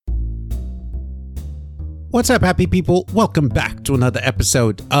What's up, happy people? Welcome back to another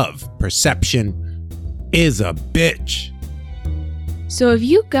episode of Perception is a Bitch. So if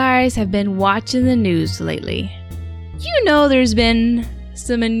you guys have been watching the news lately, you know there's been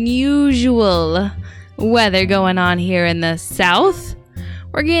some unusual weather going on here in the south.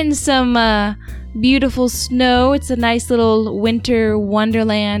 We're getting some beautiful snow. It's a nice little winter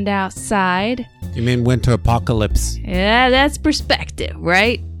wonderland outside. You mean winter apocalypse? Yeah, that's perspective,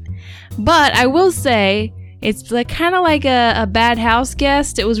 right? But I will say, it's like kind of like a bad house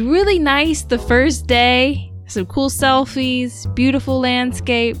guest. It was really nice the first day. Some cool selfies, beautiful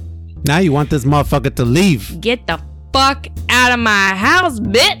landscape. Now you want this motherfucker to leave. Get the fuck out of my house,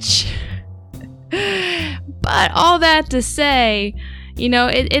 bitch. But all that to say, you know,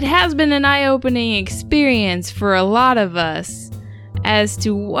 it has been an eye-opening experience for a lot of us as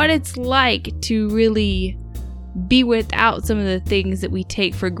to what it's like to really be without some of the things that we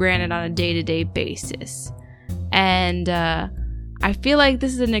take for granted on a day-to-day basis. And I feel like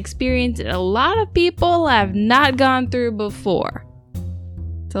this is an experience that a lot of people have not gone through before.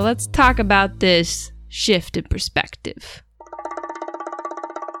 So let's talk about this shift in perspective.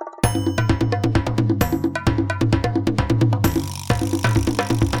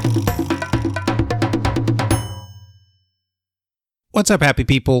 What's up, happy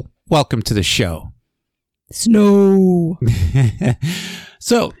people? Welcome to the show. Snow.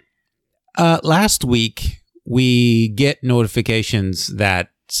 So, last week, we get notifications that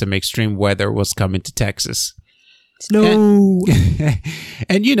some extreme weather was coming to Texas. Snow.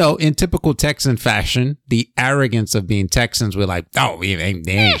 And you know, in typical Texan fashion, the arrogance of being Texans, we're like, oh, they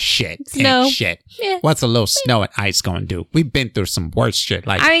ain't shit. Snow. Ain't shit. Yeah. What's a little snow and ice gonna do? We've been through some worse shit.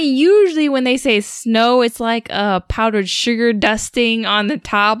 Like, I mean, usually when they say snow, it's like a powdered sugar dusting on the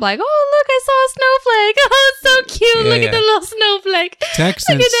top. Like, oh, look, I saw a snowflake. Oh, it's so cute. Yeah. Look at the little snowflake.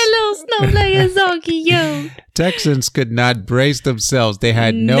 Texans, Look at that little snowflake. It's so cute. Texans could not brace themselves. They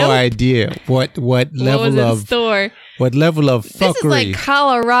had no Nope. idea what level What was of in store? what level of fuckery. This is like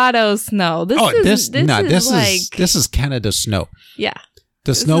Colorado snow. This is Canada snow. Yeah.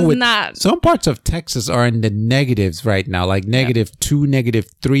 The This snow is with not. some parts of Texas are in the negatives right now, like -2,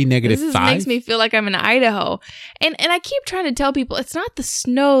 -3, This -5. makes me feel like I'm in Idaho. And I keep trying to tell people it's not the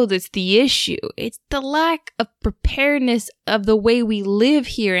snow that's the issue. It's the lack of preparedness of the way we live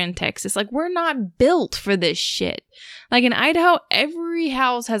here in Texas. Like, we're not built for this shit. Like in Idaho, every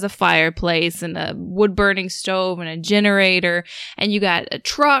house has a fireplace and a wood-burning stove and a generator. And you got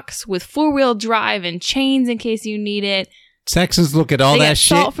trucks with four-wheel drive and chains in case you need it. Texans look at all They that got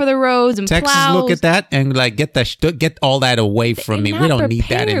shit. salt for the roads and Texans plows. look at that and like get all that away from me. They're We not don't need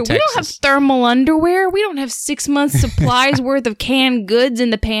that in prepared. We don't have Texas. thermal underwear. We don't have 6 months supplies worth of canned goods in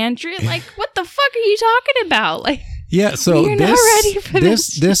the pantry. Like, what the fuck are you talking about? Like, Yeah, so we're not ready for this.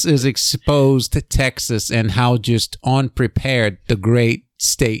 This is exposed to Texas and how just unprepared the great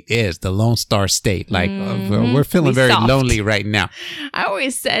state is, the Lone Star State. Like, we're feeling We very soft. lonely right now. I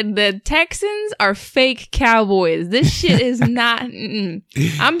always said the Texans are fake cowboys. This shit is not.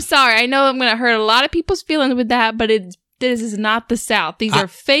 I'm sorry. I know I'm going to hurt a lot of people's feelings with that, but this is not the South. These are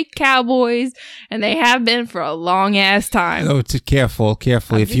fake cowboys, and they have been for a long ass time. Oh, careful.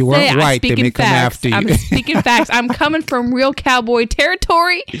 I'm If just you weren't saying, I'm white, they speaking may come facts. after you. I'm speaking facts. I'm coming from real cowboy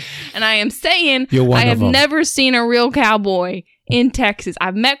territory, and I am saying You're one I of have them. never seen a real cowboy in Texas.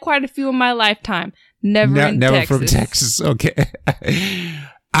 I've met quite a few in my lifetime. Never Never from Texas. Okay.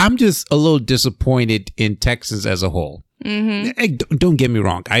 I'm just a little disappointed in Texas as a whole. Mm-hmm. Hey, don't get me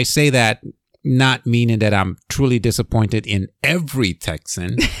wrong. I say that not meaning that I'm truly disappointed in every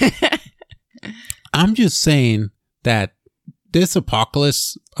Texan. I'm just saying that this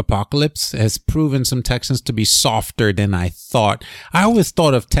apocalypse has proven some Texans to be softer than I thought. I always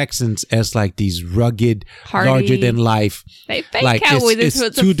thought of Texans as like these rugged, Hardy. larger than life. They fake Like, cowboys. it's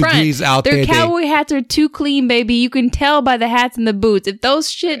It's 2 the front. degrees out Their there. cowboy hats are too clean, baby. You can tell by the hats and the boots. If those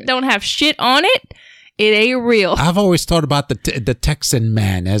shit don't have shit on it, it ain't real. I've always thought about the Texan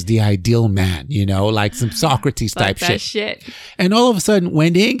man as the ideal man, you know, like some Socrates type Fuck that shit. And all of a sudden,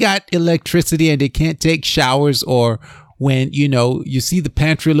 when they ain't got electricity and they can't take showers, or when, you know, you see the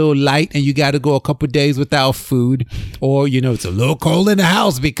pantry a little light and you got to go a couple days without food, or, you know, it's a little cold in the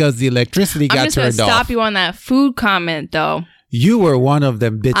house because the electricity got I'm just going turned to off. stop you on that food comment, though. You were one of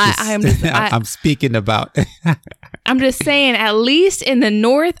them bitches I'm I'm speaking about. I'm just saying, at least in the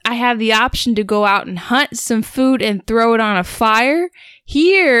north, I have the option to go out and hunt some food and throw it on a fire.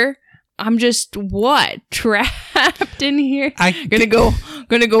 Here, I'm just trapped in here. Gonna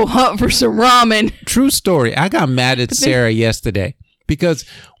go hunt for some ramen. True story. I got mad at Sarah yesterday because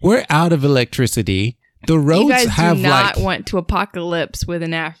we're out of electricity. The roads You guys have do not like want to apocalypse with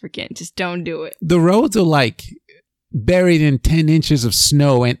an African. Just don't do it. the roads are like buried in 10 inches of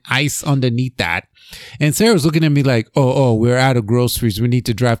snow and ice underneath that. And Sarah's looking at me like, oh, we're out of groceries. We need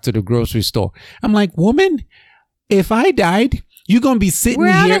to drive to the grocery store. I'm like, woman, if I died, you're going to be sitting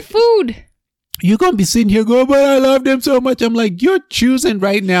We're here. out of food. You're going to be sitting here going, but I love them so much. I'm like, you're choosing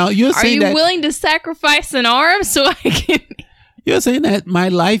right now. You're Are saying you that, willing to sacrifice an arm so I can... you're saying that my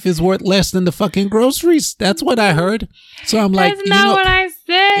life is worth less than the fucking groceries. That's what I heard. So I'm like, That's not what I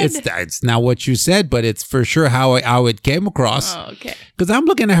said. it's not what you said, but it's for sure how it came across. Oh, okay. Because I'm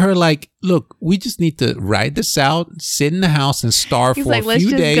looking at her like, look, we just need to ride this out, sit in the house and starve He's for like, a let's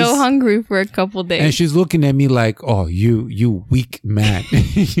few just days. go hungry for a couple days. And she's looking at me like, oh, you weak man.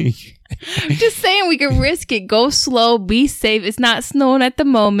 I'm just saying we can risk it. Go slow, be safe. It's not snowing at the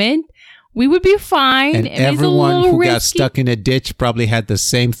moment. We would be fine. And It's a everyone little who got risky. stuck in a ditch probably had the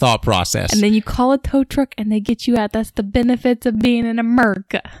same thought process. And then you call a tow truck and they get you out. That's the benefits of being in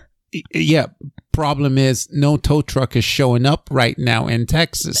America. Yeah. Problem is, no tow truck is showing up right now in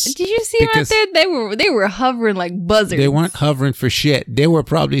Texas. Did you see them out Because there? They were hovering like buzzards. they weren't hovering for shit. They were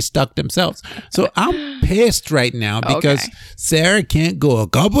probably stuck themselves. So I'm pissed right now because Okay. Sarah can't go a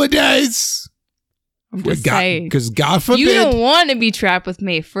couple of days. I'm just saying. Because God forbid. You don't want to be trapped with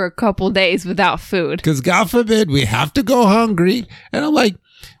me for a couple days without food. Because God forbid we have to go hungry. And I'm like,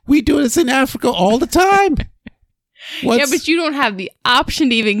 we do this in Africa all the time. Yeah, but you don't have the option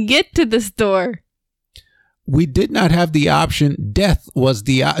to even get to the store. We did not have the option. Death was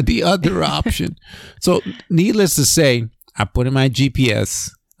the other option. So needless to say, I put in my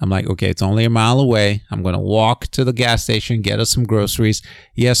GPS. I'm like, okay, it's only a mile away. I'm going to walk to the gas station, get us some groceries.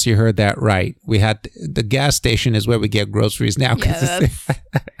 Yes, you heard that right. We had the gas station is where we get groceries now. Yeah,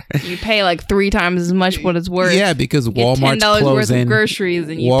 you pay like 3 times as much what it's worth. Yeah, because You get Walmart's $10 worth closing. of groceries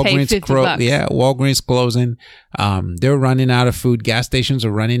and you pay $50. Yeah, Walgreens closing. They're running out of food. Gas stations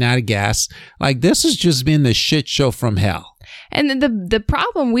are running out of gas. Like, this has just been the shit show from hell. And the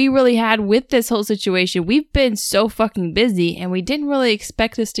problem we really had with this whole situation, we've been so fucking busy and we didn't really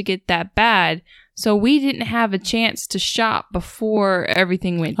expect this to get that bad. So we didn't have a chance to shop before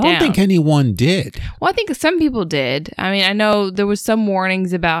everything went down. I don't think anyone did. Well, I think some people did. I mean, I know there was some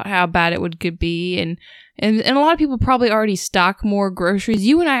warnings about how bad it could be, and a lot of people probably already stock more groceries.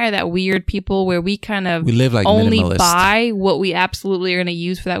 You and I are that weird people where we kind of We live like only minimalists. buy what we absolutely are going to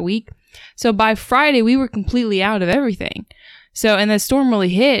use for that week. So by Friday, we were completely out of everything. So, and the storm really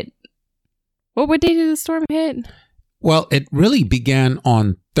hit. What day did the storm hit? Well, it really began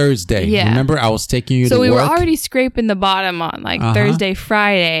on Thursday. Yeah. Remember, I was taking you So to we work. were already scraping the bottom on like Thursday,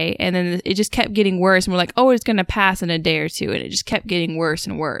 Friday, and then it just kept getting worse. And we're like, oh, it's going to pass in a day or two. And it just kept getting worse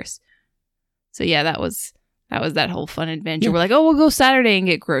and worse. So yeah, that was that whole fun adventure. Yeah. We're like, oh, we'll go Saturday and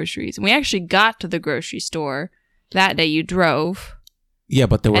get groceries. And we actually got to the grocery store that day. You drove. Yeah,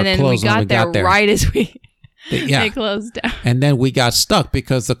 but they were And then we closed when got we there got there. right as Yeah. they closed down. And then we got stuck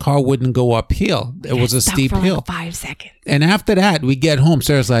because the car wouldn't go uphill. It was a Stuck steep for hill. Like 5 seconds. And after that, we get home.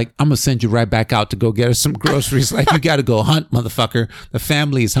 Sarah's like, I'm going to send you right back out to go get us some groceries. Like, you got to go hunt, motherfucker. The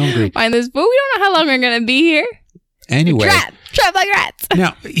family is hungry. Find this, but we don't know how long we're going to be here. Anyway. Trap like rats.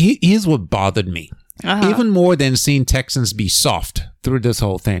 Now, here's what bothered me. Even more than seeing Texans be soft through this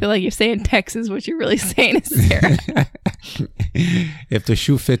whole thing. I feel like you're saying Texas. What you're really saying is Sarah. If the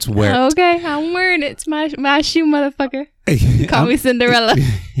shoe fits, wear it. Okay, I'm wearing it. It's my shoe, motherfucker. Call me Cinderella.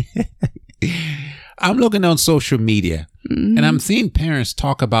 I'm looking on social media and I'm seeing parents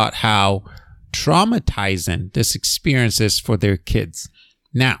talk about how traumatizing this experience is for their kids.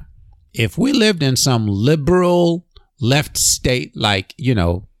 Now, if we lived in some liberal left state like,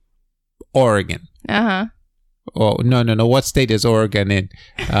 Oregon. Oh, no. What state is Oregon in?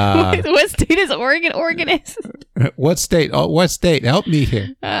 What state is Oregon? Oregon is. What state? Oh, what state? Help me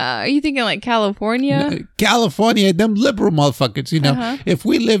here. Are you thinking like California? California, them liberal motherfuckers, If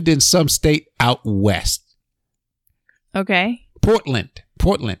we lived in some state out west. Okay. Portland,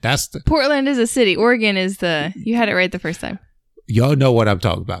 that's the... Portland is a city. Oregon is you had it right the first time. Y'all know what I'm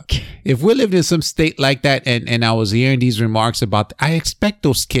talking about. If we lived in some state like that and I was hearing these remarks about, I expect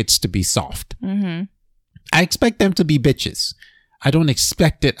those kids to be soft. Mm-hmm. I expect them to be bitches. I don't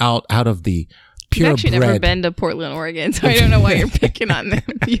expect it out of the I've purebred. actually never been to Portland, Oregon, so I don't know why you're picking on them.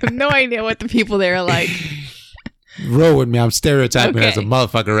 You have no idea what the people there are like. Roll with me. I'm stereotyping Okay. as a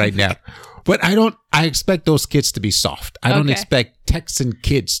motherfucker right now. But I expect those kids to be soft. I don't Okay. expect Texan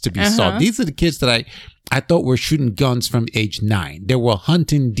kids to be soft. These are the kids that I thought were shooting guns from age 9. They were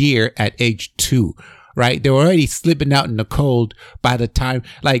hunting deer at age 2, right? They were already slipping out in the cold by the time,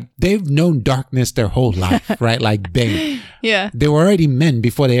 like, they've known darkness their whole life, right? Like Bane. Yeah. They were already men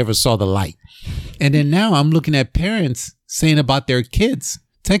before they ever saw the light. And then now I'm looking at parents saying about their kids,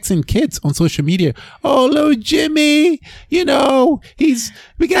 texting kids on social media, oh, little Jimmy, we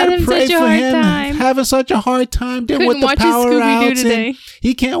got to pray for him having such a hard time dealing with the power outs. And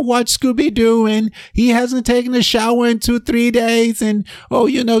he can't watch Scooby-Doo and he hasn't taken a shower in 2-3 days. And,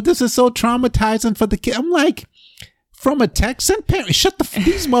 this is so traumatizing for the kid. I'm like, from a Texan parent,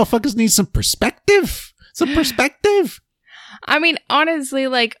 these motherfuckers need some perspective. I mean, honestly,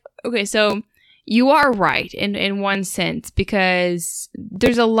 okay, so you are right in one sense, because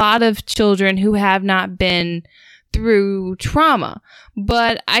there's a lot of children who have not been through trauma.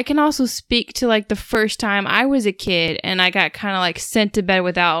 But I can also speak to the first time I was a kid and I got kind of sent to bed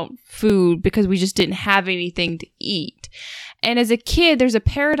without food because we just didn't have anything to eat. And as a kid, there's a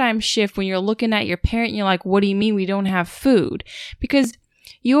paradigm shift when you're looking at your parent and you're like, what do you mean we don't have food? Because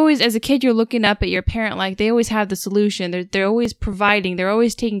you always, as a kid, you're looking up at your parent like they always have the solution. They're always providing. They're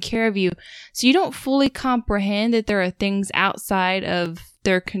always taking care of you. So you don't fully comprehend that there are things outside of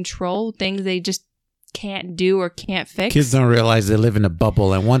their control, things they just can't do or can't fix. Kids don't realize they live in a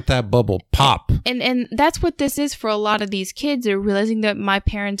bubble and want that bubble pop. And that's what this is for a lot of these kids. They're realizing that my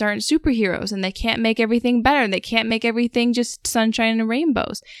parents aren't superheroes and they can't make everything better. They can't make everything just sunshine and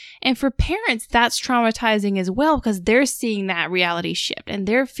rainbows. And for parents, that's traumatizing as well because they're seeing that reality shift and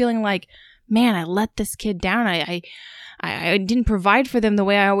they're feeling like, man, I let this kid down. I didn't provide for them the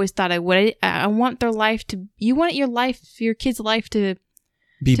way I always thought I would. I want their life to, you want your kid's life to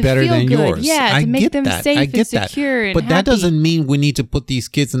be better than good. Yours. Yeah, to make them safe and secure and But happy. that doesn't mean we need to put these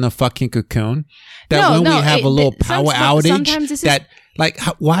kids in a fucking cocoon. That when we have a little power outage,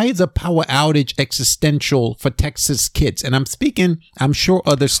 why is a power outage existential for Texas kids? And I'm sure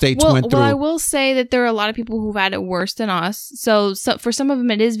other states went through. Well, I will say that there are a lot of people who've had it worse than us. So for some of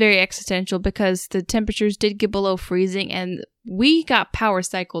them, it is very existential because the temperatures did get below freezing and we got power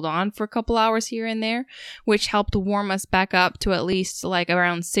cycled on for a couple hours here and there, which helped warm us back up to at least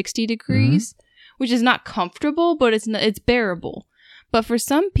around 60 degrees, which is not comfortable, but it's bearable. But for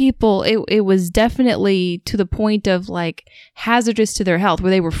some people, it was definitely to the point of hazardous to their health where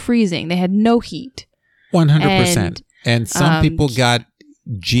they were freezing. They had no heat. 100%. And some people got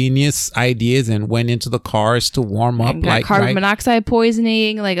genius ideas and went into the cars to warm up. Carbon monoxide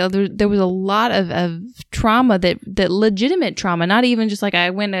poisoning. There was a lot of trauma that legitimate trauma, not even just I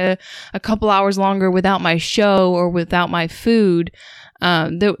went a couple hours longer without my show or without my food.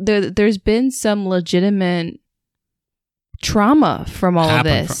 There's been some legitimate trauma from all of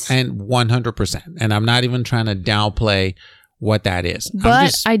this. And 100%. And I'm not even trying to downplay what that is. But I'm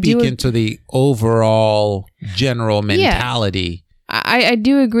just speaking to the overall general mentality. I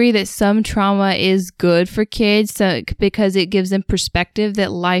do agree that some trauma is good for kids because it gives them perspective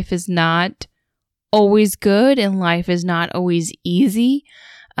that life is not always good and life is not always easy.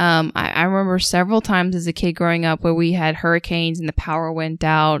 I remember several times as a kid growing up where we had hurricanes and the power went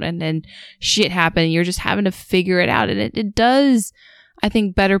out and then shit happened. And you're just having to figure it out. And it does, I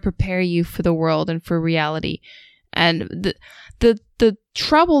think, better prepare you for the world and for reality. And the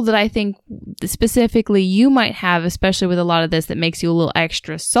trouble that I think specifically you might have, especially with a lot of this that makes you a little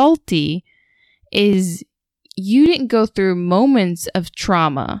extra salty, is you didn't go through moments of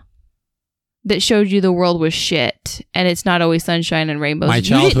trauma that showed you the world was shit and it's not always sunshine and rainbows. My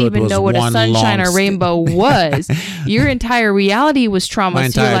childhood you didn't even know what a sunshine or rainbow was. Your entire reality was trauma. My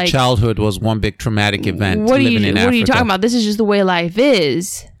entire childhood was one big traumatic event. What are you talking about? This is just the way life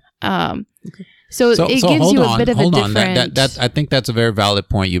is. So it gives you a bit of a different... I think that's a very valid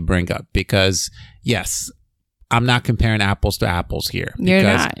point you bring up because, yes, I'm not comparing apples to apples here. You're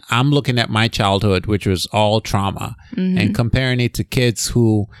not. I'm looking at my childhood, which was all trauma, and comparing it to kids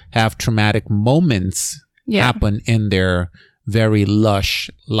who have traumatic moments happen in their very lush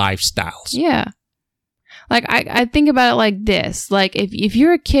lifestyles. Yeah. I think about it like this. If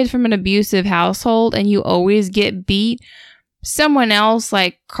you're a kid from an abusive household and you always get beat, someone else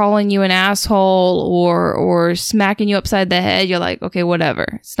calling you an asshole or smacking you upside the head, you're like, okay, whatever.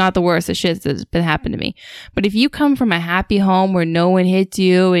 It's not the worst of shit that's been happened to me. But if you come from a happy home where no one hits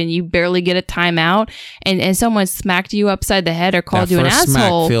you and you barely get a timeout and someone smacked you upside the head or called you an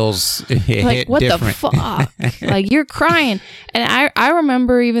asshole, feels what different. The fuck? You're crying. And I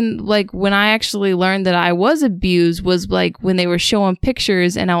remember even when I actually learned that I was abused was when they were showing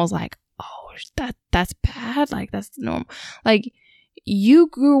pictures and I was like, that's bad. That's normal. You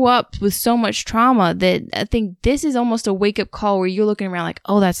grew up with so much trauma that I think this is almost a wake up call where you're looking around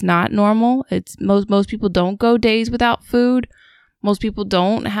oh, that's not normal. It's most people don't go days without food. Most people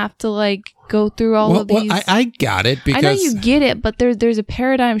don't have to go through all of these. I got it because I know you get it, but there's a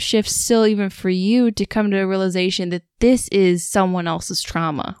paradigm shift still, even for you, to come to a realization that this is someone else's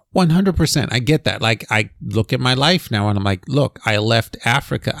trauma. 100%. I get that. Like, I look at my life now and I'm like, look, I left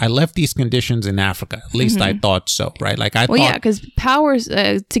Africa. I left these conditions in Africa. At least I thought so, right? Like, I thought. Well, yeah, because powers,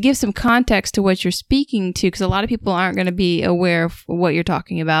 to give some context to what you're speaking to, because a lot of people aren't going to be aware of what you're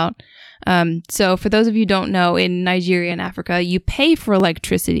talking about. So for those of you who don't know, in Nigeria and Africa, you pay for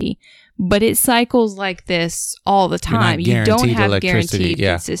electricity, but it cycles like this all the time. You don't have guaranteed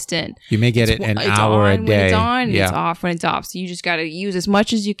consistent. You may get it an hour a day. When it's on, it's off when it's off. So you just got to use as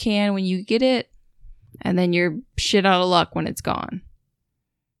much as you can when you get it, and then you're shit out of luck when it's gone.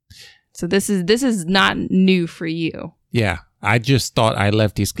 So this is not new for you. Yeah, I just thought I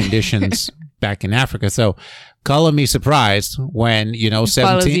left these conditions back in Africa. So color me surprised when,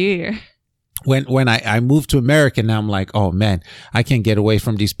 17. When I moved to America, now I'm like, oh man, I can't get away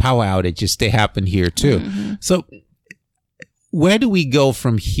from these power outages. They happen here too. Mm-hmm. So where do we go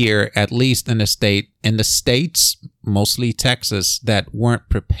from here, at least in the States, mostly Texas, that weren't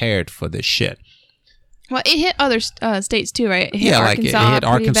prepared for this shit? Well, it hit other states too, right? It hit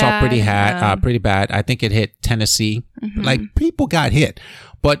Arkansas pretty bad. I think it hit Tennessee. Mm-hmm. Like, people got hit.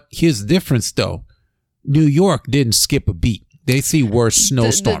 But here's the difference though. New York didn't skip a beat. They see worse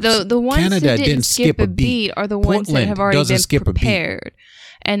snowstorms. The ones Canada that didn't skip a beat are the ones that have already been prepared.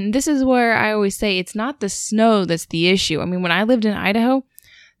 And this is where I always say it's not the snow that's the issue. I mean, when I lived in Idaho,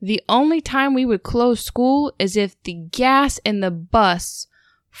 the only time we would close school is if the gas in the bus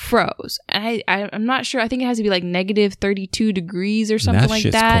froze. And I'm not sure. I think it has to be like negative 32 degrees or something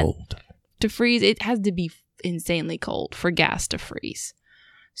like that. Cold. To freeze. It has to be insanely cold for gas to freeze.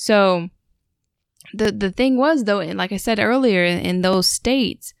 So the thing was, though, and like I said earlier, in those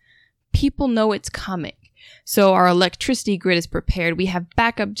states, people know it's coming. So our electricity grid is prepared. We have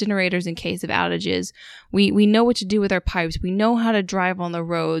backup generators in case of outages. We know what to do with our pipes. We know how to drive on the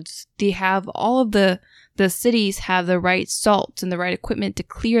roads. They have all of the cities have the right salts and the right equipment to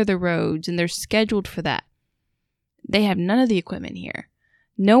clear the roads, and they're scheduled for that. They have none of the equipment here.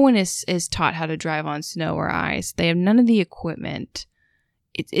 No one is taught how to drive on snow or ice. They have none of the equipment.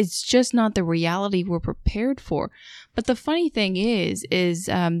 It's just not the reality we're prepared for. But the funny thing is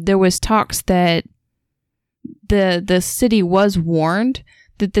there was talks that the city was warned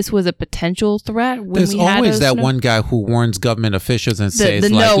that this was a potential threat. There's always that one guy who warns government officials and says, the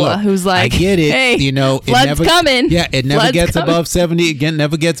like, NOAA, who's like, I get it. Hey, flood's coming. Yeah, it never gets above 70. Again,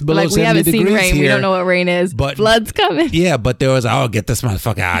 never gets below 70 degrees. We haven't seen rain. Here. We don't know what rain is. But flood's coming. Yeah, but there was, get this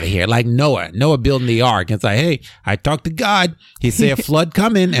motherfucker out of here. Like Noah building the ark. It's like, hey, I talked to God. He said flood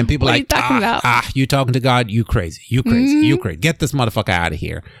coming, and people what like, are you talking about? You talking to God? You crazy. You crazy. Mm-hmm. You crazy. Get this motherfucker out of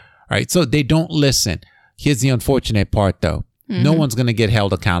here. All right. So they don't listen. Here's the unfortunate part, though. Mm-hmm. No one's going to get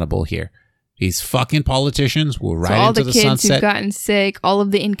held accountable here. These fucking politicians will ride into the sunset. All the kids who've gotten sick, all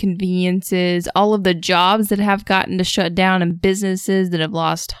of the inconveniences, all of the jobs that have gotten to shut down, and businesses that have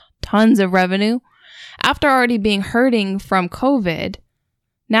lost tons of revenue. After already being hurting from COVID,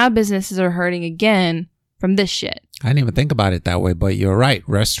 now businesses are hurting again from this shit. I didn't even think about it that way, but you're right.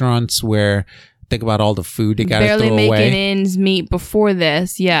 Restaurants where... Think about all the food they got to throw away. Barely making ends meet before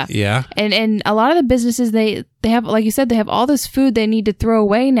this, yeah. Yeah. And a lot of the businesses, they have, like you said, they have all this food they need to throw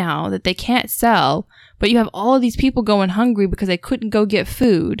away now that they can't sell. But you have all of these people going hungry because they couldn't go get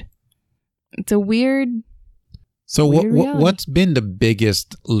food. It's a weird. So what's been the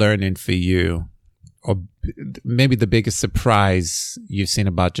biggest learning for you, or maybe the biggest surprise you've seen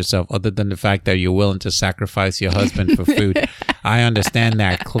about yourself, other than the fact that you're willing to sacrifice your husband for food? I understand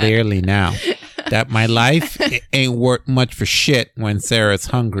that clearly now. That my life ain't worth much for shit when Sarah's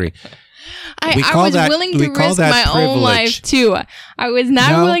hungry. I was willing to risk my own life too. I was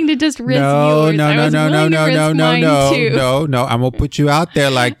not willing to just risk yours. No. I'm gonna put you out there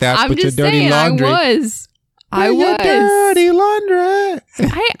like that. I'm put just your dirty saying, laundry. I was dirty laundry.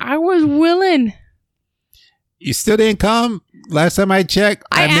 I was willing. You still didn't come? Last time I checked,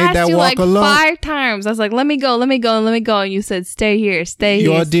 I made that walk alone. 5 times. I was like, let me go. And you said, stay here.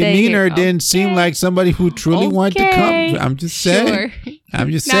 Your demeanor didn't seem like somebody who truly wanted to come. I'm just saying. Sure.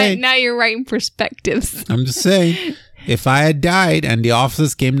 I'm just saying. Now you're writing perspectives. I'm just saying. If I had died and the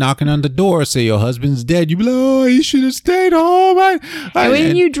officers came knocking on the door, say your husband's dead, you'd be like, oh, he should have stayed home.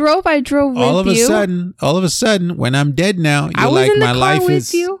 When you drove, I drove with you. All of a sudden, when I'm dead now, you're like, my life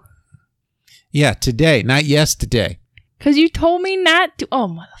is. You? Yeah, today, not yesterday. Because you told me not to. Oh,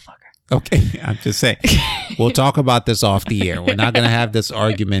 motherfucker. Okay, I'm just saying. We'll talk about this off the air. We're not going to have this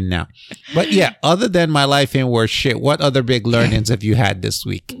argument now. But yeah, other than my life ain't worth shit, what other big learnings have you had this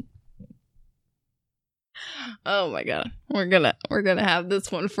week? Oh my god, we're gonna have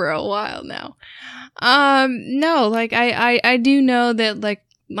this one for a while now. No, like I do know that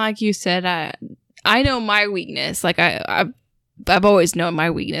like you said, I know my weakness. Like I've always known my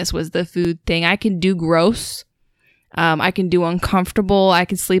weakness was the food thing. I can do gross. I can do uncomfortable. I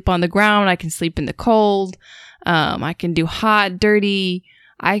can sleep on the ground. I can sleep in the cold. I can do hot, dirty.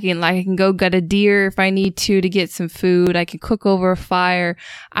 I can go gut a deer if I need to get some food. I can cook over a fire.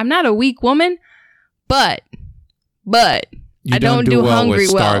 I'm not a weak woman, but I don't do well hungry with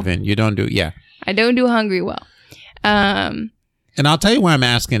starving. Well. You don't do, yeah. I don't do hungry well. And I'll tell you why I'm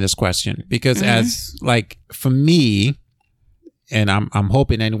asking this question, because as like for me, and I'm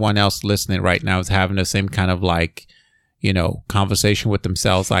hoping anyone else listening right now is having the same kind of like, you know, conversation with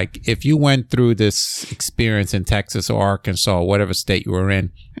themselves. Like if you went through this experience in Texas or Arkansas or whatever state you were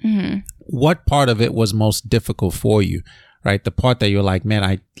in, what part of it was most difficult for you, right? The part that you're like, man,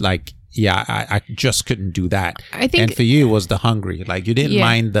 I just couldn't do that. I think, and for you, it was the hungry. Like you didn't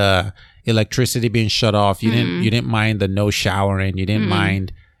mind the electricity being shut off. You didn't mind the no showering. You didn't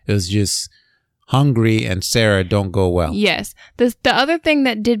mind. It was just hungry and Sarah don't go well. Yes. The other thing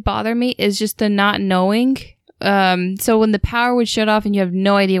that did bother me is just the not knowing. So when the power would shut off and you have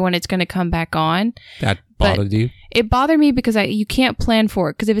no idea when it's going to come back on. That bothered you? It bothered me because you can't plan for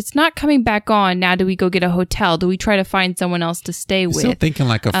it. Because if it's not coming back on, now do we go get a hotel? Do we try to find someone else to stay with? Still thinking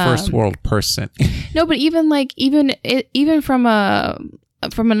like a first world person. No, but even from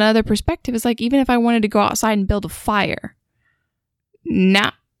another perspective, it's like even if I wanted to go outside and build a fire,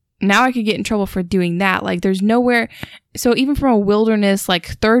 now I could get in trouble for doing that. Like there's nowhere. So even from a wilderness, like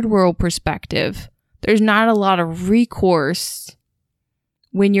third world perspective, there's not a lot of recourse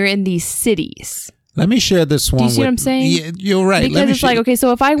when you're in these cities. Let me share this one. Do you see what I'm saying? Yeah, you're right. Because it's like, okay,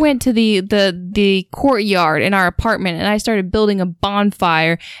 so if I went to the courtyard in our apartment and I started building a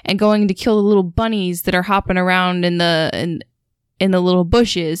bonfire and going to kill the little bunnies that are hopping around in the little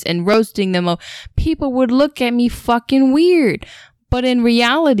bushes and roasting them, people would look at me fucking weird. But in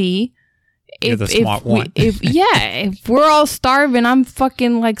reality, you're the smart one. if we're all starving, I'm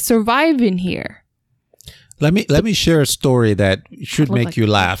fucking like surviving here. Let me share a story that should make you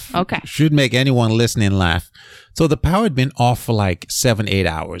laugh. Okay. Should make anyone listening laugh. So the power had been off for like 7-8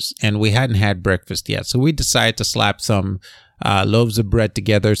 hours and we hadn't had breakfast yet. So we decided to slap some loaves of bread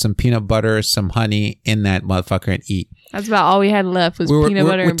together, some peanut butter, some honey in that motherfucker and eat. That's about all we had left was peanut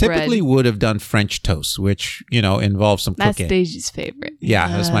butter and bread. We typically would have done French toast, which, you know, involves some cooking. That's Daisy's favorite. Yeah,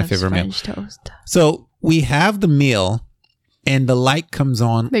 that's my favorite French meal. Toast. So we have the meal and the light comes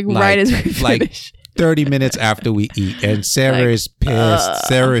on right as we finish. 30 minutes after we eat, and Sarah is pissed.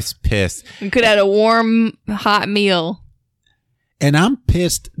 Sarah's pissed. We could have had a warm, hot meal. And I'm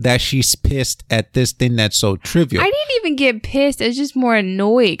pissed that she's pissed at this thing that's so trivial. I didn't even get pissed. It's just more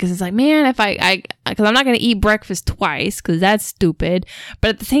annoyed because it's like, man, if because I'm not going to eat breakfast twice because that's stupid. But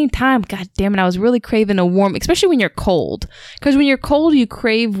at the same time, god damn it, I was really craving a warm, especially when you're cold. Because when you're cold, you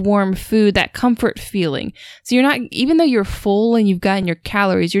crave warm food, that comfort feeling. So you're not, even though you're full and you've gotten your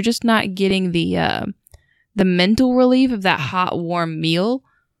calories, you're just not getting the mental relief of that hot, warm meal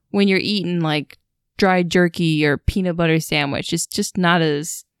when you're eating like dry jerky or peanut butter sandwich. It's just not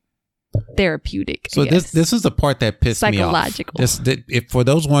as therapeutic. So this is the part that pissed me off. Psychological. If for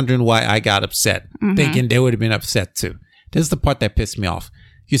those wondering why I got upset, thinking they would have been upset too. This is the part that pissed me off.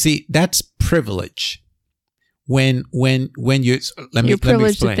 You see, that's privilege. When you you're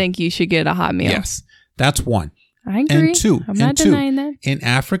privileged to think you should get a hot meal. Yes, that's one. I agree. And two, I'm not denying that. In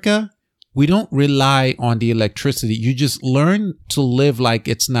Africa, we don't rely on the electricity. You just learn to live like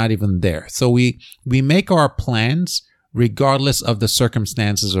it's not even there. So we make our plans regardless of the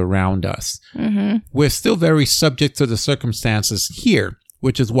circumstances around us. We're still very subject to the circumstances here,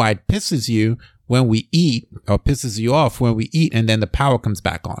 which is why it pisses you when we eat, or pisses you off when we eat, and then the power comes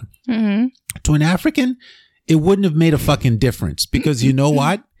back on. To an African, it wouldn't have made a fucking difference because you know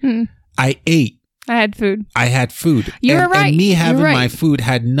what? I ate. I had food. You're right. And me having my food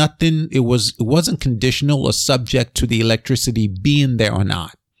had nothing. It wasn't conditional or subject to the electricity being there or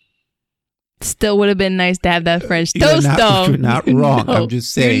not. Still would have been nice to have that French toast, though. You're not wrong. No, I'm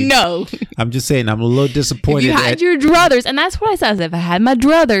just saying. No. I'm just saying. I'm a little disappointed. If you had your druthers, and that's what I said. If I had my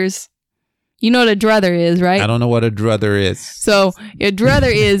druthers, you know what a druther is, right? I don't know what a druther is. So your druther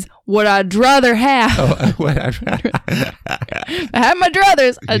is what I'd rather have. If I had my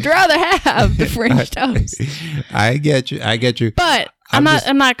druthers, I'd rather have the French toast. I get you. But I'm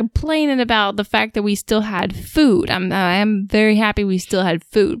not complaining about the fact that we still had food. I am very happy we still had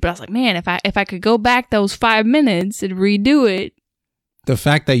food. But I was like, man, if I could go back those 5 minutes and redo it. The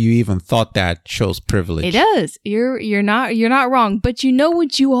fact that you even thought that shows privilege. It does. You're not wrong. But you know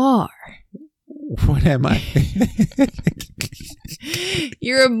what you are. What am I?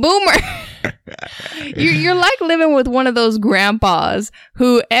 You're a boomer. You're like living with one of those grandpas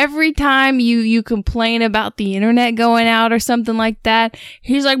who every time you complain about the internet going out or something like that,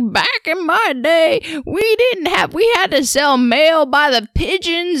 he's like, back in my day, we had to sell mail by the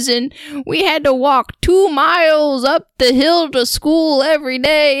pigeons, and we had to walk 2 miles up the hill to school every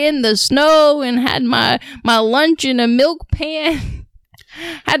day in the snow, and had my lunch in a milk pan.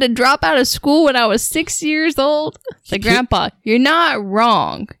 Had to drop out of school when I was 6 years old. Like, Grandpa, you're not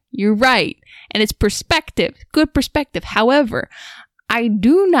wrong. You're right. And it's perspective. Good perspective. However, I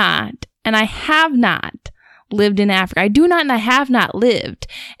do not, and I have not lived in Africa. I do not, and I have not lived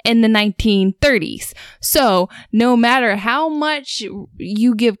in the 1930s. So no matter how much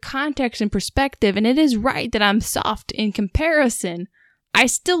you give context and perspective, and it is right that I'm soft in comparison, I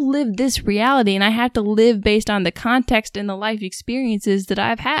still live this reality, and I have to live based on the context and the life experiences that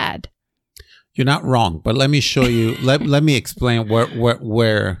I've had. You're not wrong, but let me show you. let me explain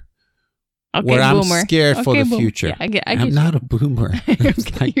where I'm scared for the future. Yeah, I'm not a boomer.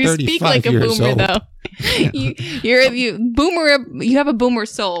 Like you speak like a boomer, old. though. You have a boomer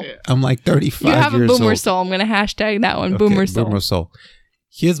soul. I'm like 35 years old. You have a boomer soul. I'm going to hashtag that one. Okay, boomer soul. Boomer soul.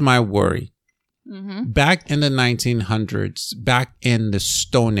 Here's my worry. Mm-hmm. Back in the 1900s, back in the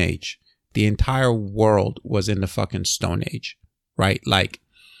Stone Age, the entire world was in the fucking Stone Age, right? Like,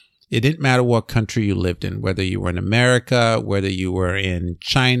 it didn't matter what country you lived in, whether you were in America, whether you were in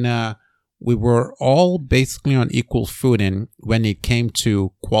China. We were all basically on equal footing when it came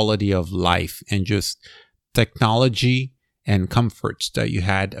to quality of life and just technology and comforts that you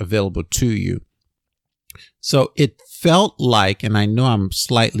had available to you. So it felt like, and I know I'm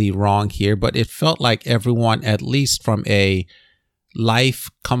slightly wrong here, but it felt like everyone, at least from a life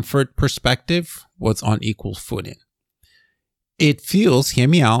comfort perspective, was on equal footing. It feels, hear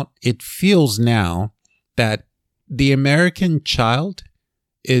me out, it feels now that the American child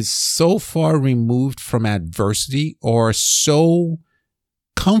is so far removed from adversity or so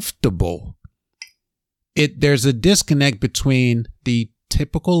comfortable. There's a disconnect between the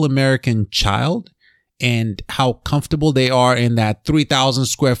typical American child and how comfortable they are in that 3,000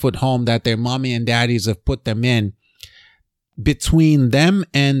 square foot home that their mommy and daddies have put them in, between them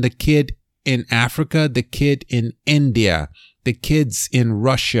and the kid in Africa, the kid in India, the kids in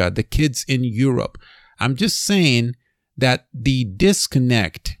Russia, the kids in Europe. I'm just saying that the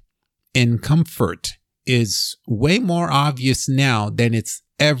disconnect in comfort is way more obvious now than it's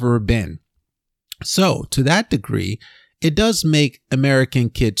ever been. So to that degree, it does make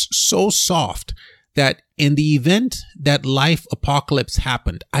American kids so soft that in the event that life apocalypse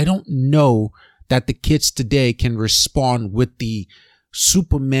happened, I don't know that the kids today can respond with the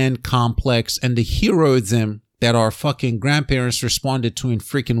Superman complex and the heroism that our fucking grandparents responded to in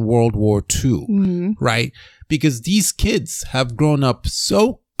freaking World War II, right? Because these kids have grown up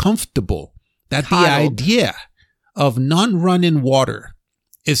so comfortable that the idea of non-running water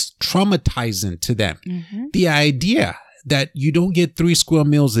is traumatizing to them. Mm-hmm. The idea that you don't get 3 square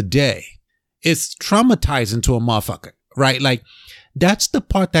meals a day is traumatizing to a motherfucker, right? Like, that's the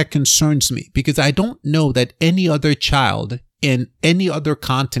part that concerns me, because I don't know that any other child in any other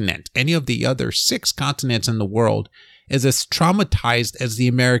continent, any of the other 6 continents in the world, is as traumatized as the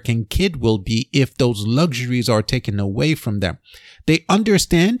American kid will be if those luxuries are taken away from them. They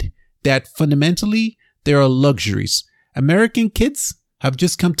understand that fundamentally there are luxuries. American kids have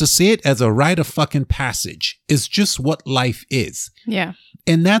just come to see it as a rite of fucking passage. It's just what life is. Yeah.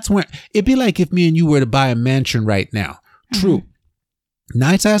 And that's where it'd be like if me and you were to buy a mansion right now. True. Mm-hmm.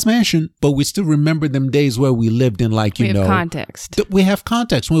 Nice ass mansion, but we still remember them days where we lived in, like, we have context. We have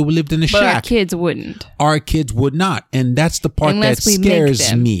context when we lived in a shack. But our kids wouldn't. Our kids would not. And that's the part that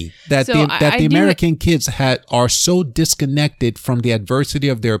scares me. That the American kids are so disconnected from the adversity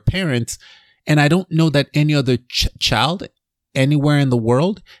of their parents. And I don't know that any other child anywhere in the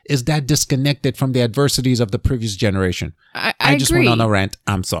world is that disconnected from the adversities of the previous generation. I just went on a rant.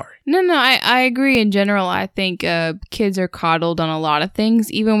 I'm sorry. No, I agree. In general, I think kids are coddled on a lot of things,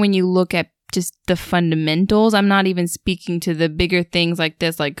 even when you look at just the fundamentals. I'm not even speaking to the bigger things like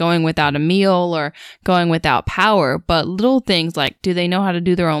this, like going without a meal or going without power, but little things like, do they know how to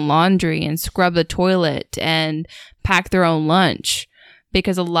do their own laundry and scrub the toilet and pack their own lunch?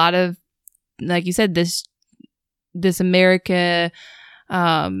 Because a lot of, like you said, this America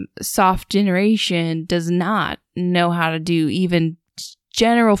soft generation does not know how to do even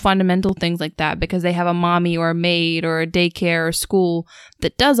general fundamental things like that, because they have a mommy or a maid or a daycare or school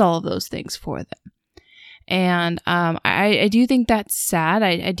that does all of those things for them. And I do think that's sad.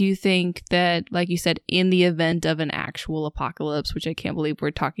 I do think that, like you said, in the event of an actual apocalypse, which I can't believe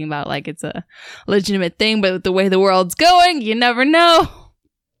we're talking about like it's a legitimate thing, but with the way the world's going, you never know.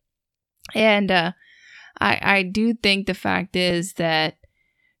 And I do think the fact is that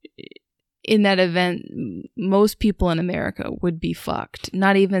in that event, most people in America would be fucked.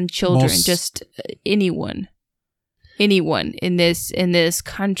 Not even children, just anyone in this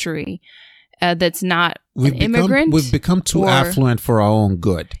country that's not an immigrant. We've become too affluent for our own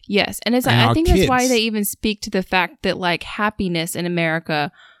good. Yes, and I think that's why they even speak to the fact that like happiness in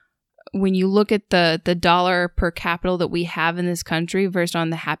America, when you look at the dollar per capita that we have in this country versus on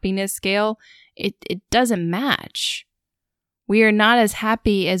the happiness scale, it doesn't match. We are not as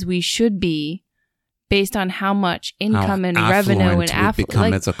happy as we should be based on how much income and revenue and affluence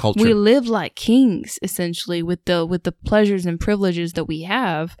like, as a culture. We live like kings essentially with the pleasures and privileges that we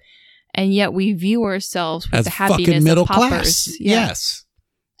have, and yet we view ourselves with as the happiness fucking middle of paupers. class. Yes,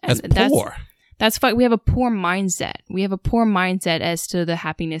 as poor. That's why we have a poor mindset. We have a poor mindset as to the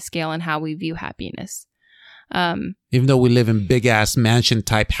happiness scale and how we view happiness. Even though we live in big ass mansion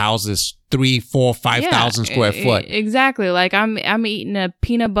type houses, 3, 4, 5,000 square foot. Exactly. Like I'm eating a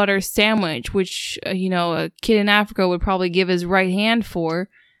peanut butter sandwich, which a kid in Africa would probably give his right hand for,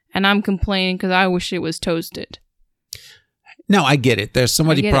 and I'm complaining because I wish it was toasted. No, I get it. There's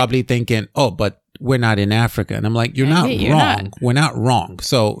somebody probably thinking, "Oh, but we're not in Africa," and I'm like, "You're not wrong. We're not wrong.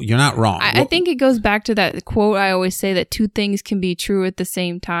 So you're not wrong." I think it goes back to that quote I always say that two things can be true at the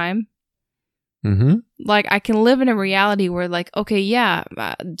same time. Mm-hmm. Like I can live in a reality where like, okay, yeah,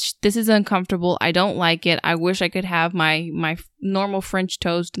 this is uncomfortable. I don't like it. I wish I could have my normal French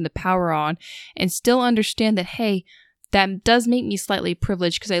toast and the power on and still understand that, hey, that does make me slightly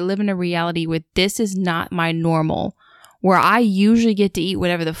privileged because I live in a reality where this is not my normal, where I usually get to eat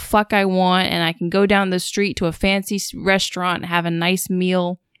whatever the fuck I want and I can go down the street to a fancy restaurant and have a nice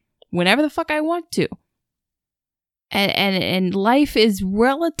meal whenever the fuck I want to. And life is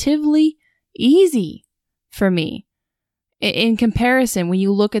relatively easy for me in comparison when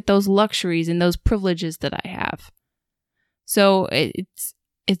you look at those luxuries and those privileges that I have. So it's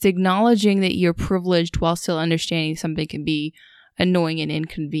acknowledging that you're privileged while still understanding something can be annoying and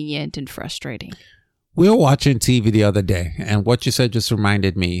inconvenient and frustrating. We were watching TV the other day, and what you said just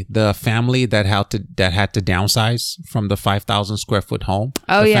reminded me the family that had to downsize from the 5,000 square foot home.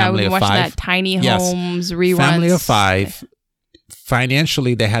 Oh yeah, we watched that Tiny Homes reruns. Family of 5.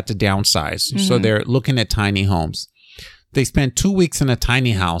 Financially, they had to downsize. Mm-hmm. So they're looking at tiny homes. They spent 2 weeks in a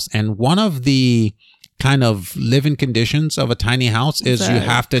tiny house. And one of the kind of living conditions of a tiny house is you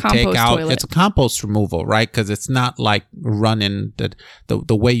have to take out, toilet. It's a compost removal, right? Because it's not like running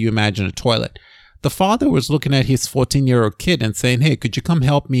the way you imagine a toilet. The father was looking at his 14-year-old kid and saying, "Hey, could you come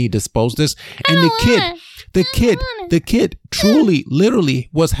help me dispose this?" And the kid truly, literally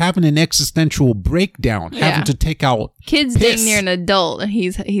was having an existential breakdown, having to take out Kid's piss. Dang near an adult.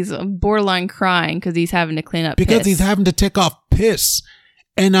 He's borderline crying because he's having to clean up because he's having to take off piss.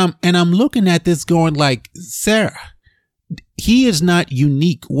 And I'm looking at this going like, Sarah, he is not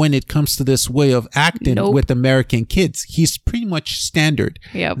unique when it comes to this way of acting with American kids. He's pretty much standard.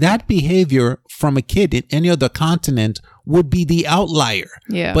 Yep. That behavior from a kid in any other continent would be the outlier.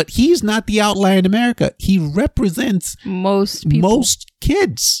 Yeah. But he's not the outlier in America. He represents most people. Most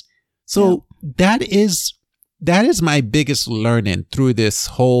kids. So that is my biggest learning through this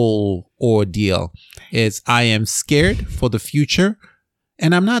whole ordeal is I am scared for the future.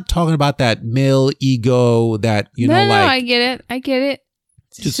 And I'm not talking about that male ego that, No, I get it.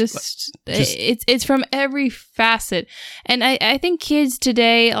 It's from every facet. And I think kids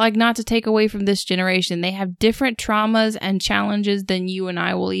today, like, not to take away from this generation, they have different traumas and challenges than you and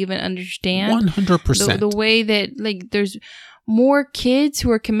I will even understand. 100%. The way that, like, there's more kids who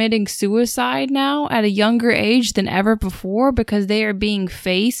are committing suicide now at a younger age than ever before because they are being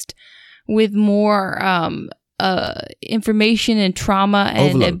faced with more information and trauma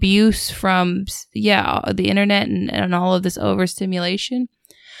and abuse from the internet and all of this overstimulation.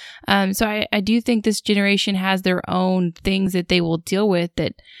 So I do think this generation has their own things that they will deal with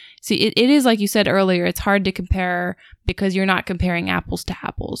that. See, it is like you said earlier, it's hard to compare because you're not comparing apples to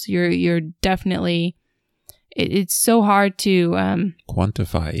apples. You're definitely, it's so hard to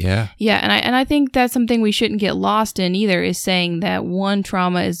quantify. Yeah. And I think that's something we shouldn't get lost in either, is saying that one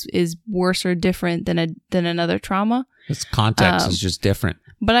trauma is worse or different than another trauma. Its context is just different.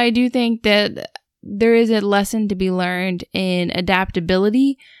 But I do think that there is a lesson to be learned in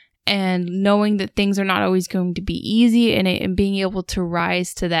adaptability and knowing that things are not always going to be easy and being able to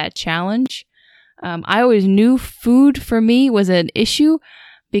rise to that challenge. I always knew food for me was an issue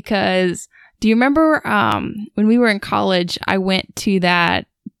because Do you remember when we were in college, I went to that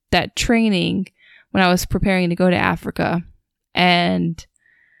training when I was preparing to go to Africa, and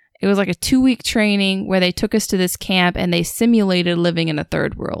it was like a 2-week training where they took us to this camp and they simulated living in a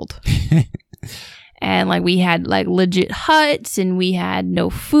third world. And like we had like legit huts and we had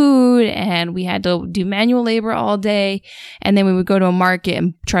no food and we had to do manual labor all day. And then we would go to a market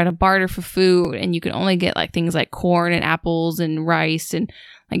and try to barter for food. And you could only get like things like corn and apples and rice and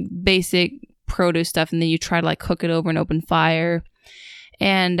like basic produce stuff. And then you try to like cook it over an open fire.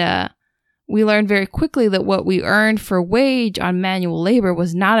 And we learned very quickly that what we earned for wage on manual labor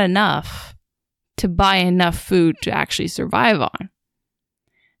was not enough to buy enough food to actually survive on.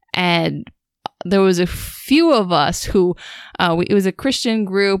 And there was a few of us who, it was a Christian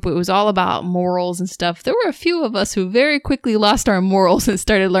group. It was all about morals and stuff. There were a few of us who very quickly lost our morals and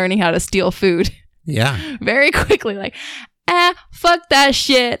started learning how to steal food. Yeah. Very quickly. Like, fuck that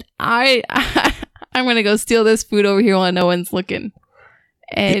shit. I'm going to go steal this food over here while no one's looking.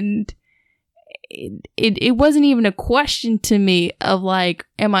 And it wasn't even a question to me of like,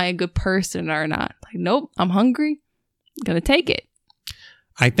 am I a good person or not? Like, nope, I'm hungry. I'm going to take it.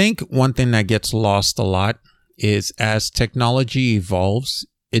 I think one thing that gets lost a lot is as technology evolves,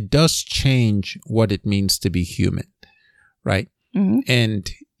 it does change what it means to be human, right? Mm-hmm. And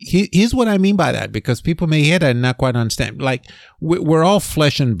here's what I mean by that, because people may hear that and not quite understand. Like, we're all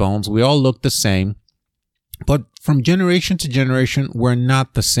flesh and bones. We all look the same. But from generation to generation, we're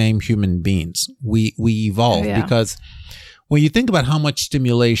not the same human beings. We evolve because when you think about how much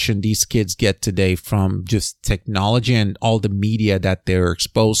stimulation these kids get today from just technology and all the media that they're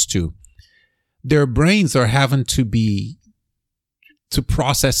exposed to, their brains are having to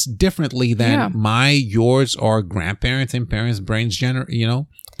process differently than yours, or grandparents and parents' brains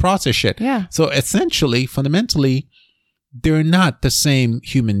process shit. Yeah. So essentially, fundamentally, they're not the same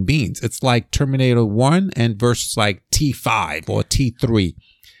human beings. It's like Terminator 1 and versus like T5 or T3.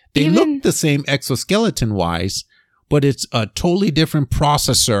 They look the same exoskeleton wise, but it's a totally different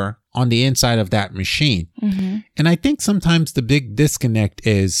processor on the inside of that machine. Mm-hmm. And I think sometimes the big disconnect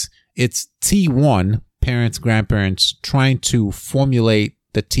is it's T1, parents, grandparents, trying to formulate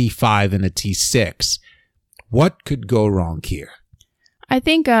the T5 and the T6. What could go wrong here? I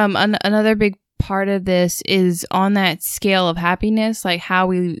think another big part of this is on that scale of happiness, like how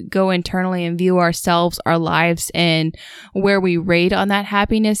we go internally and view ourselves, our lives, and where we rate on that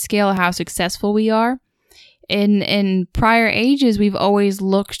happiness scale, how successful we are. In prior ages, we've always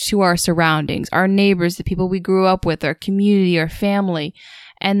looked to our surroundings, our neighbors, the people we grew up with, our community, our family.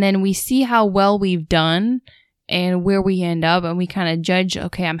 And then we see how well we've done and where we end up. And we kind of judge,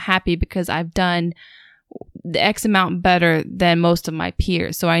 okay, I'm happy because I've done the X amount better than most of my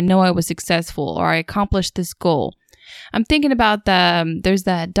peers. So I know I was successful or I accomplished this goal. I'm thinking about there's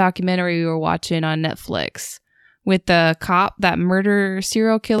that documentary we were watching on Netflix with the cop, that murder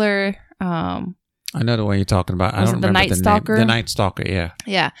serial killer. I know the one you're talking about. I don't remember the Night Stalker. The Night Stalker, yeah.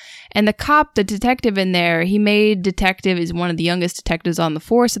 Yeah. And the cop, the detective in there, he made detective is one of the youngest detectives on the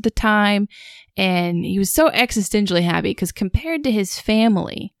force at the time. And he was so existentially happy because compared to his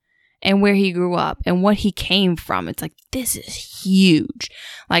family and where he grew up and what he came from, it's like, this is huge.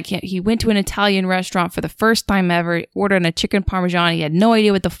 Like, he went to an Italian restaurant for the first time ever, ordered a chicken parmesan. He had no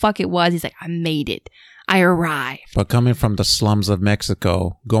idea what the fuck it was. He's like, I made it. I arrived. But coming from the slums of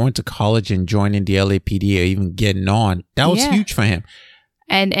Mexico, going to college and joining the LAPD or even getting on, that was huge for him.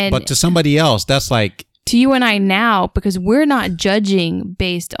 But to somebody else, that's like... To you and I now, because we're not judging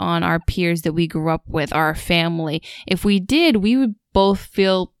based on our peers that we grew up with, our family. If we did, we would both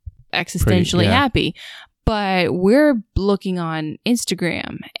feel existentially happy. But we're looking on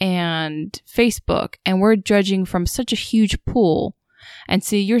Instagram and Facebook, and we're judging from such a huge pool. And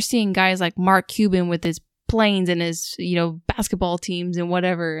so you're seeing guys like Mark Cuban with his planes and his, basketball teams and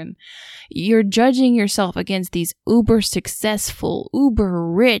whatever. And you're judging yourself against these uber successful, uber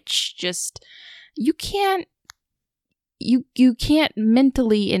rich, just, you can't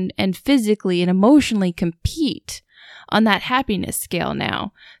mentally and physically and emotionally compete on that happiness scale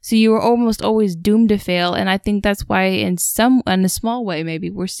now. So you are almost always doomed to fail. And I think that's why in a small way, maybe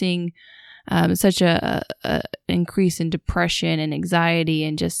we're seeing such a increase in depression and anxiety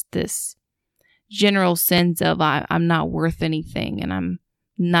and just this general sense of I'm not worth anything and I'm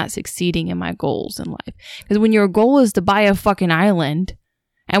not succeeding in my goals in life. Because when your goal is to buy a fucking island,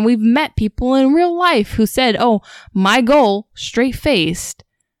 and we've met people in real life who said, oh, my goal, straight-faced,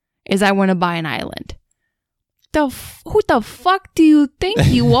 is I want to buy an island. Who the fuck do you think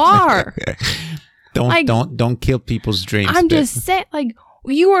you are? Don't kill people's dreams. I'm just saying, like,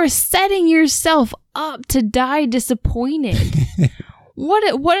 you are setting yourself up to die disappointed.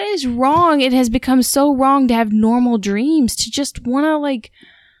 What is wrong? It has become so wrong to have normal dreams, to just want to like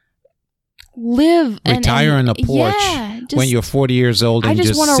live retire on a porch when you're 40 years old and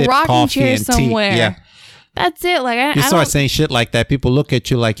just want a rocking chair somewhere. Yeah, that's it. Like you start saying shit like that, people look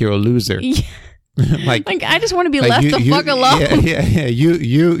at you like you're a loser. Yeah. like I just want to be left the fuck alone. Yeah.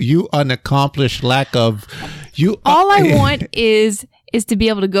 You unaccomplished lack of you. All I want is to be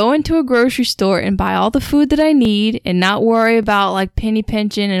able to go into a grocery store and buy all the food that I need and not worry about like penny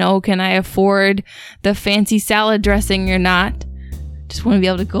pinching and can I afford the fancy salad dressing or not. Just want to be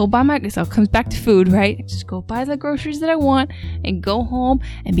able to go buy myself. Comes back to food, right? Just go buy the groceries that I want and go home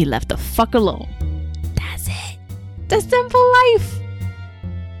and be left the fuck alone. That's it. The simple life.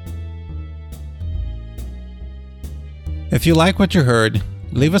 If you like what you heard,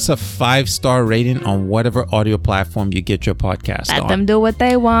 leave us a 5-star rating on whatever audio platform you get your podcast on. Let them do what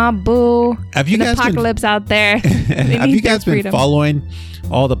they want, boo. Have you guys apocalypse out there. Have you guys been following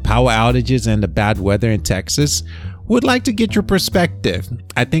all the power outages and the bad weather in Texas? Would like to get your perspective.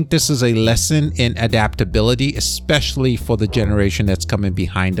 I think this is a lesson in adaptability, especially for the generation that's coming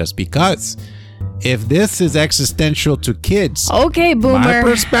behind us, because if this is existential to kids, okay, boomer. My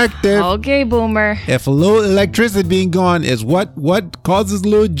perspective. Okay, boomer. If a little electricity being gone is what causes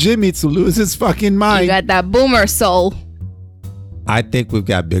little Jimmy to lose his fucking mind. You got that boomer soul. I think we've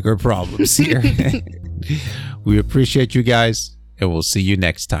got bigger problems here. We appreciate you guys, and we'll see you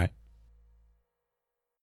next time.